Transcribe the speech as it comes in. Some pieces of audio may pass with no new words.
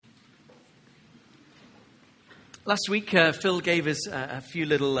Last week, Phil gave us a few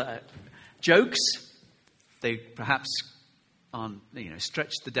little jokes. They perhaps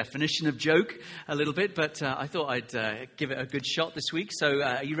stretched the definition of joke a little bit, but I thought I'd give it a good shot this week. So,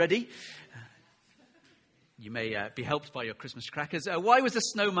 are you ready? You may be helped by your Christmas crackers. Why was the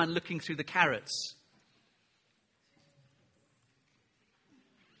snowman looking through the carrots?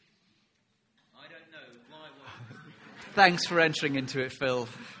 I don't know. Why? Thanks for entering into it, Phil.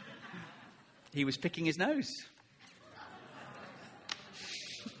 He was picking his nose.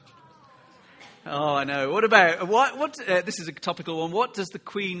 Oh, I know. What about, this is a topical one. What does the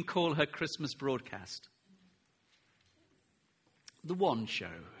Queen call her Christmas broadcast? The One Show.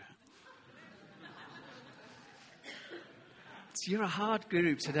 You're a hard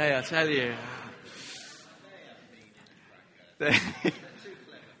group today, I tell you. They're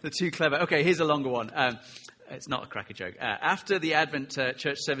too clever. Okay, here's a longer one. It's not a cracker joke. After the Advent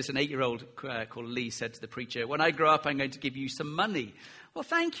church service, an 8-year-old called Lee said to the preacher, "When I grow up, I'm going to give you some money." "Well,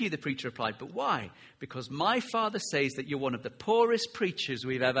 thank you," the preacher replied. "But why?" "Because my father says that you're one of the poorest preachers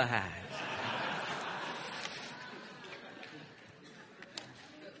we've ever had."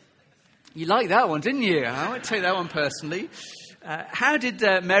 You liked that one, didn't you? I won't take that one personally. How did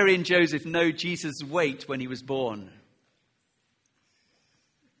Mary and Joseph know Jesus' weight when he was born?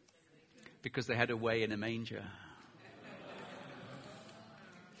 Because they had a way in a manger.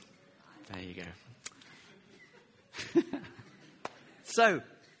 There you go. So,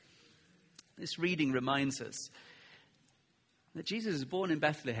 this reading reminds us that Jesus was born in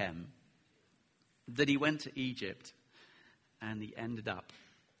Bethlehem, that he went to Egypt, and he ended up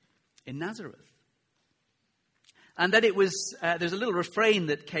in Nazareth. And that it was, there's a little refrain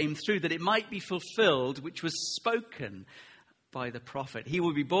that came through, that it might be fulfilled, which was spoken by the prophet. "He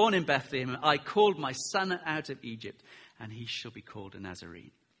will be born in Bethlehem. I called my son out of Egypt, and he shall be called a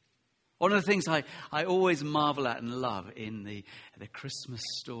Nazarene." One of the things I always marvel at and love in the Christmas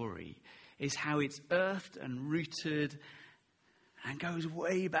story is how it's earthed and rooted and goes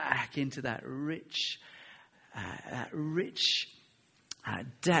way back into that rich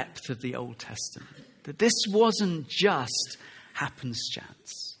depth of the Old Testament. That this wasn't just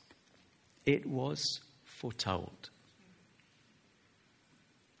happenstance. It was foretold.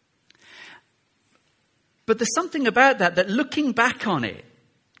 But there's something about that looking back on it,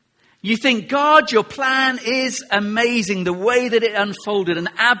 you think, God, your plan is amazing, the way that it unfolded, and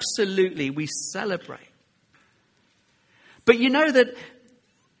absolutely we celebrate. But you know that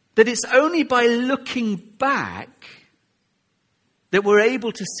it's only by looking back that we're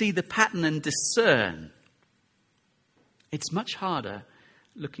able to see the pattern and discern. It's much harder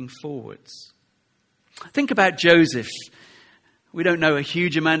looking forwards. Think about Joseph. We don't know a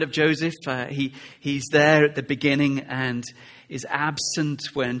huge amount of Joseph. He's there at the beginning and is absent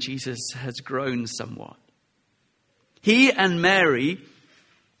when Jesus has grown somewhat. He and Mary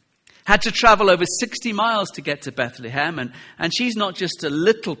had to travel over 60 miles to get to Bethlehem. And she's not just a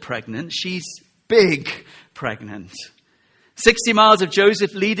little pregnant, she's big pregnant. 60 miles of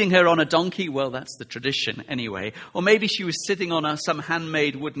Joseph leading her on a donkey. Well, that's the tradition anyway. Or maybe she was sitting on some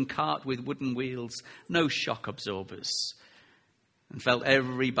handmade wooden cart with wooden wheels, no shock absorbers, and felt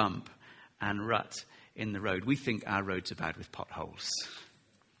every bump and rut in the road. We think our roads are bad with potholes.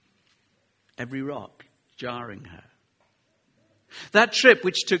 Every rock jarring her. That trip,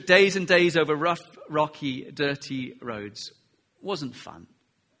 which took days and days over rough, rocky, dirty roads, wasn't fun.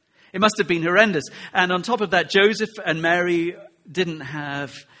 It must have been horrendous. And on top of that, Joseph and Mary didn't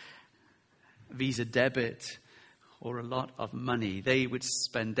have Visa debit or a lot of money. They would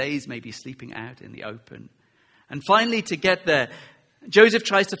spend days maybe sleeping out in the open. And finally, to get there, Joseph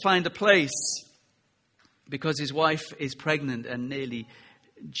tries to find a place because his wife is pregnant and nearly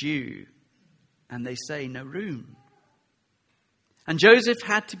due. And they say, no room. And Joseph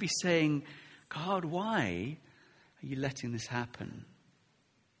had to be saying, God, why are you letting this happen?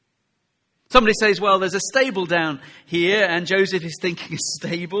 Somebody says, well, there's a stable down here. And Joseph is thinking, a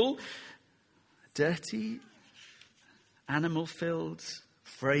stable? Dirty, animal-filled,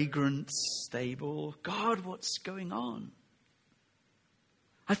 fragrant stable. God, what's going on?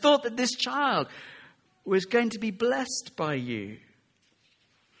 I thought that this child was going to be blessed by you.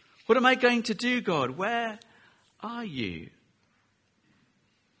 What am I going to do, God? Where are you?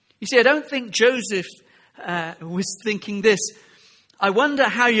 You see, I don't think Joseph was thinking this. I wonder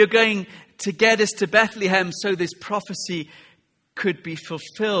how you're going to get us to Bethlehem so this prophecy could be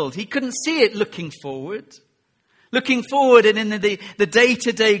fulfilled. He couldn't see it looking forward. Looking forward and in the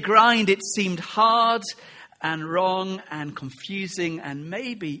day-to-day grind, it seemed hard and wrong and confusing and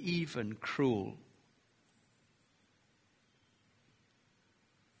maybe even cruel.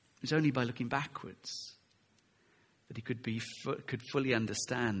 It was only by looking backwards that he could fully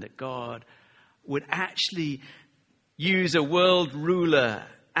understand that God would actually use a world ruler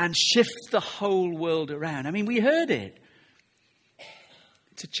and shift the whole world around. I mean, we heard it.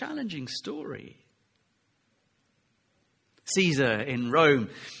 It's a challenging story. Caesar in Rome.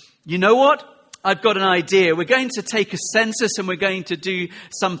 You know what? I've got an idea. We're going to take a census and we're going to do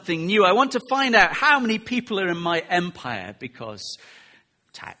something new. I want to find out how many people are in my empire because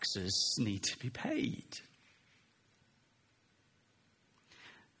taxes need to be paid.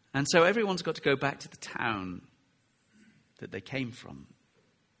 And so everyone's got to go back to the town that they came from.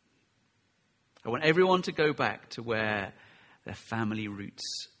 I want everyone to go back to where their family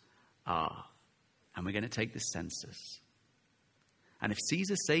roots are. And we're going to take the census. And if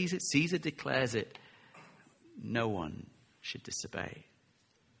Caesar says it, Caesar declares it, no one should disobey.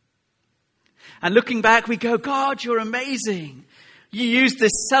 And looking back, we go, God, you're amazing. You used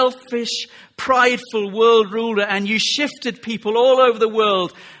this selfish, prideful world ruler and you shifted people all over the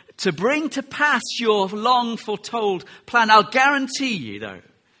world to bring to pass your long foretold plan. I'll guarantee you, though,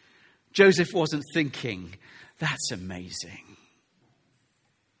 Joseph wasn't thinking, that's amazing.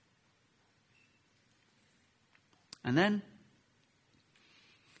 And then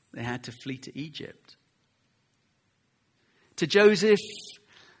they had to flee to Egypt. To Joseph,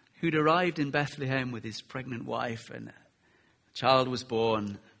 who'd arrived in Bethlehem with his pregnant wife, and a child was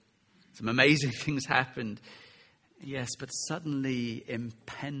born. Some amazing things happened. Yes, but suddenly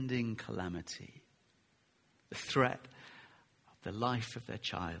impending calamity. The threat of the life of their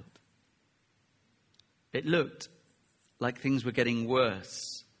child. It looked like things were getting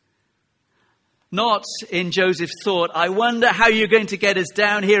worse. Not in Joseph's thought, I wonder how you're going to get us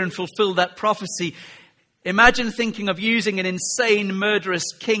down here and fulfill that prophecy. Imagine thinking of using an insane, murderous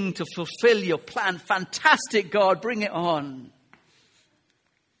king to fulfill your plan. Fantastic, God, bring it on.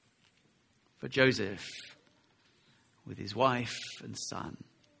 For Joseph, with his wife and son,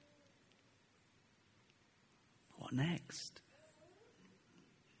 what next?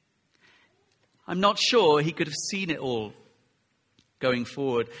 I'm not sure he could have seen it all going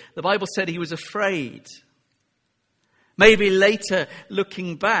forward. The Bible said he was afraid. Maybe later,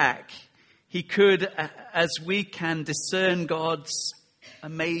 looking back, he could, as we can, discern God's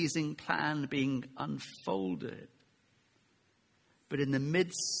amazing plan being unfolded. But in the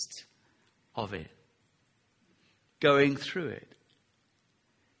midst of it, going through it,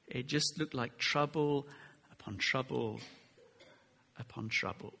 it just looked like trouble upon trouble upon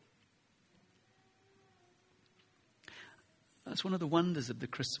trouble. That's one of the wonders of the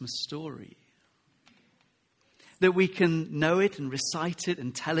Christmas story. That we can know it and recite it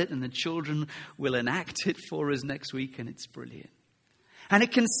and tell it, and the children will enact it for us next week, and it's brilliant. And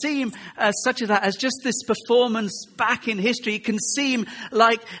it can seem such as that, as just this performance back in history. It can seem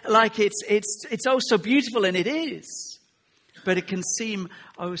like it's oh so beautiful, and it is. But it can seem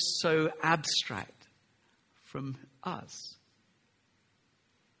oh so abstract from us.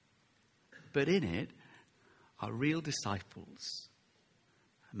 But in it are real disciples,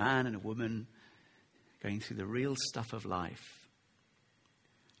 a man and a woman going through the real stuff of life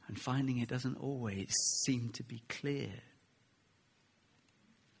and finding it doesn't always seem to be clear.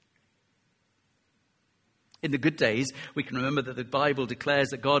 In the good days, we can remember that the Bible declares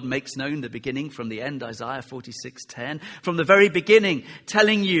that God makes known the beginning from the end, Isaiah 46:10. From the very beginning,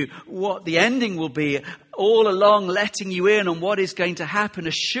 telling you what the ending will be, all along letting you in on what is going to happen,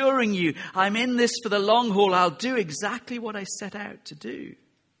 assuring you, I'm in this for the long haul, I'll do exactly what I set out to do.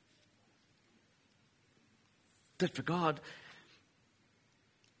 But for God,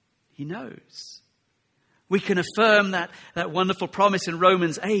 He knows. We can affirm that wonderful promise in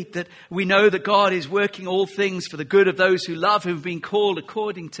Romans 8 that we know that God is working all things for the good of those who love Him, who have been called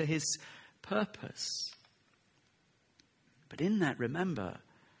according to His purpose. But in that, remember,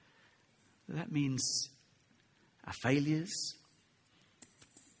 that means our failures,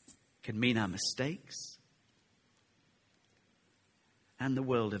 can mean our mistakes, and the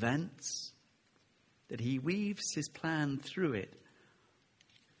world events, that He weaves His plan through it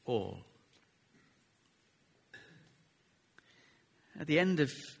all. At the end of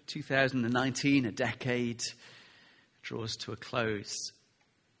 2019, a decade draws to a close.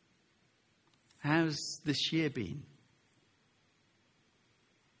 How's this year been?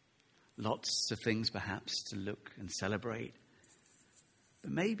 Lots of things perhaps to look and celebrate.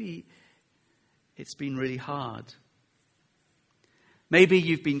 But maybe it's been really hard. Maybe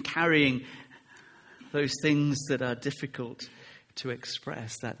you've been carrying those things that are difficult to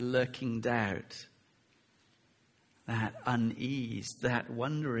express, that lurking doubt, that unease, that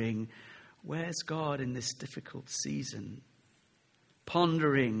wondering, where's God in this difficult season?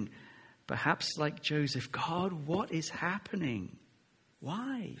 Pondering perhaps like Joseph, God, what is happening?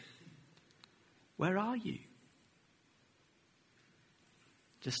 Why? Where are you?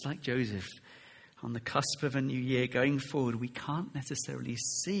 Just like Joseph, on the cusp of a new year going forward, we can't necessarily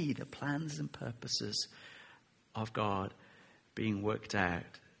see the plans and purposes of God being worked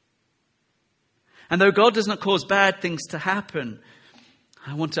out. And though God does not cause bad things to happen,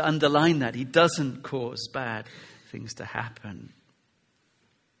 I want to underline that. He doesn't cause bad things to happen.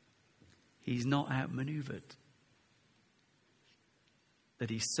 He's not outmaneuvered. That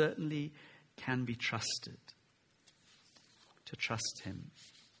he certainly can be trusted. To trust him.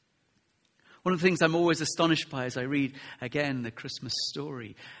 One of the things I'm always astonished by as I read again the Christmas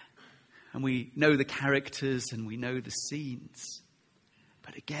story, and we know the characters and we know the scenes,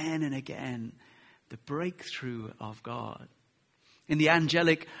 but again and again, the breakthrough of God in the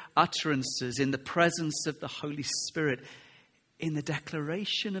angelic utterances, in the presence of the Holy Spirit, in the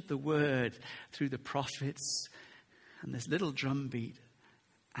declaration of the word through the prophets, and this little drumbeat,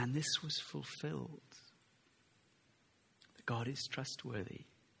 and this was fulfilled. God is trustworthy,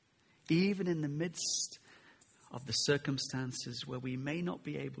 even in the midst of the circumstances where we may not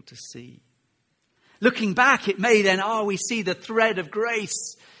be able to see. Looking back, it may then, we see the thread of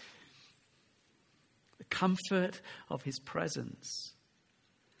grace, the comfort of his presence.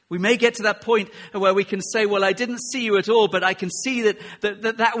 We may get to that point where we can say, well, I didn't see you at all, but I can see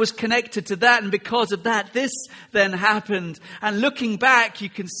that was connected to that, and because of that, this then happened. And looking back, you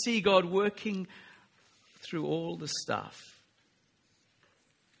can see God working through all the stuff.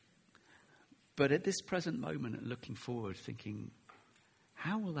 But at this present moment, and looking forward, thinking,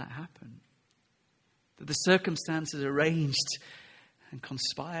 how will that happen? That the circumstances arranged and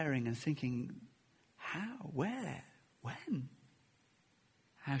conspiring and thinking, how, where, when?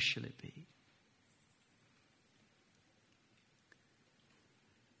 How shall it be?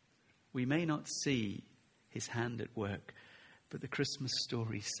 We may not see his hand at work, but the Christmas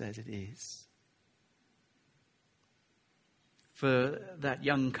story says it is. For that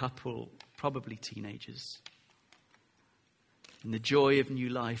young couple, probably teenagers, in the joy of new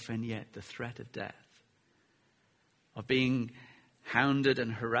life and yet the threat of death, of being hounded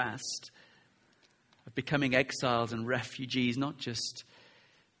and harassed, of becoming exiles and refugees, not just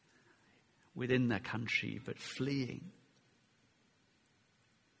within their country, but fleeing.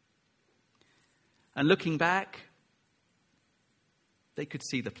 And looking back, they could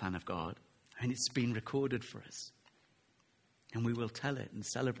see the plan of God, and it's been recorded for us. And we will tell it and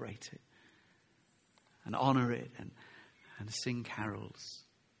celebrate it and honor it and sing carols.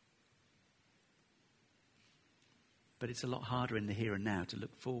 But it's a lot harder in the here and now to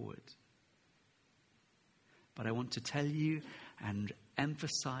look forward. But I want to tell you and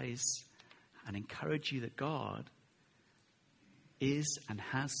emphasize and encourage you that God is and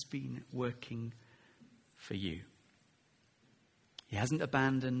has been working for you. He hasn't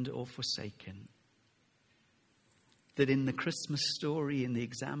abandoned or forsaken. That in the Christmas story, in the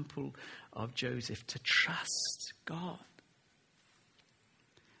example of Joseph, to trust God,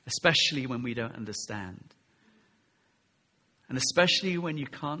 especially when we don't understand, and especially when you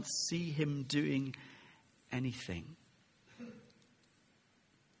can't see him doing anything. The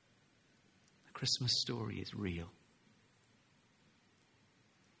Christmas story is real.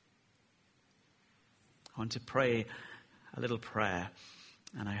 I want to pray a little prayer,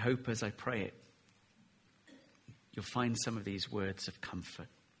 and I hope as I pray it, you'll find some of these words of comfort.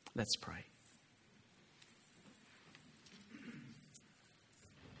 Let's pray.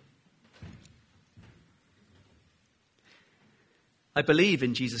 I believe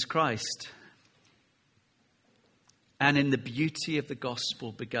in Jesus Christ and in the beauty of the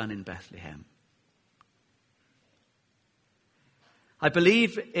gospel begun in Bethlehem. I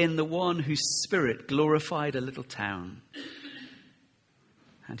believe in the one whose spirit glorified a little town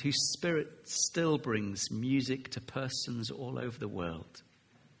and whose spirit still brings music to persons all over the world,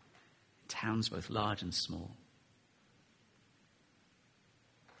 towns both large and small.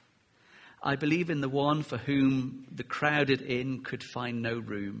 I believe in the one for whom the crowded inn could find no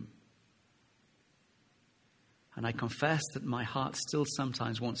room. And I confess that my heart still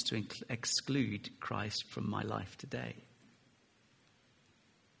sometimes wants to exclude Christ from my life today.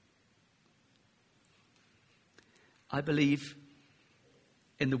 I believe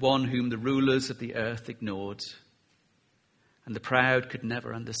in the one whom the rulers of the earth ignored and the proud could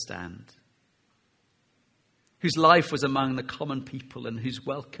never understand, whose life was among the common people and whose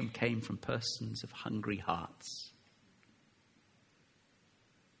welcome came from persons of hungry hearts.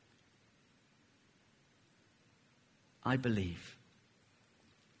 I believe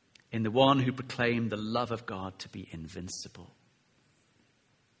in the one who proclaimed the love of God to be invincible.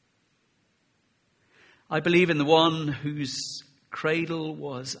 I believe in the one whose cradle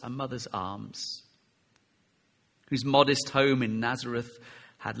was a mother's arms, whose modest home in Nazareth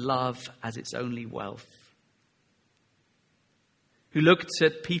had love as its only wealth, who looked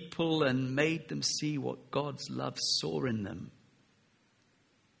at people and made them see what God's love saw in them,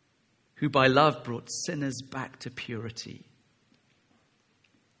 who by love brought sinners back to purity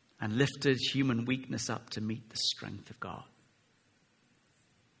and lifted human weakness up to meet the strength of God.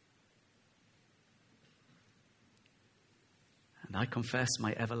 And I confess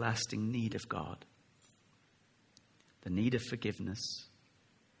my everlasting need of God, the need of forgiveness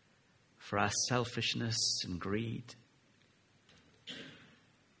for our selfishness and greed.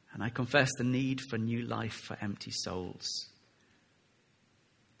 And I confess the need for new life for empty souls,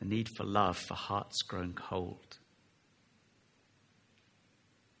 the need for love for hearts grown cold.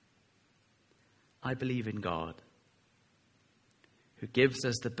 I believe in God, who gives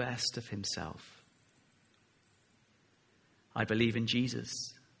us the best of himself. I believe in Jesus,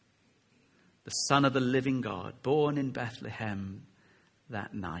 the Son of the living God, born in Bethlehem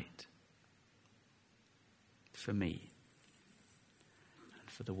that night, for me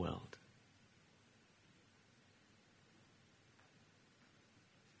and for the world.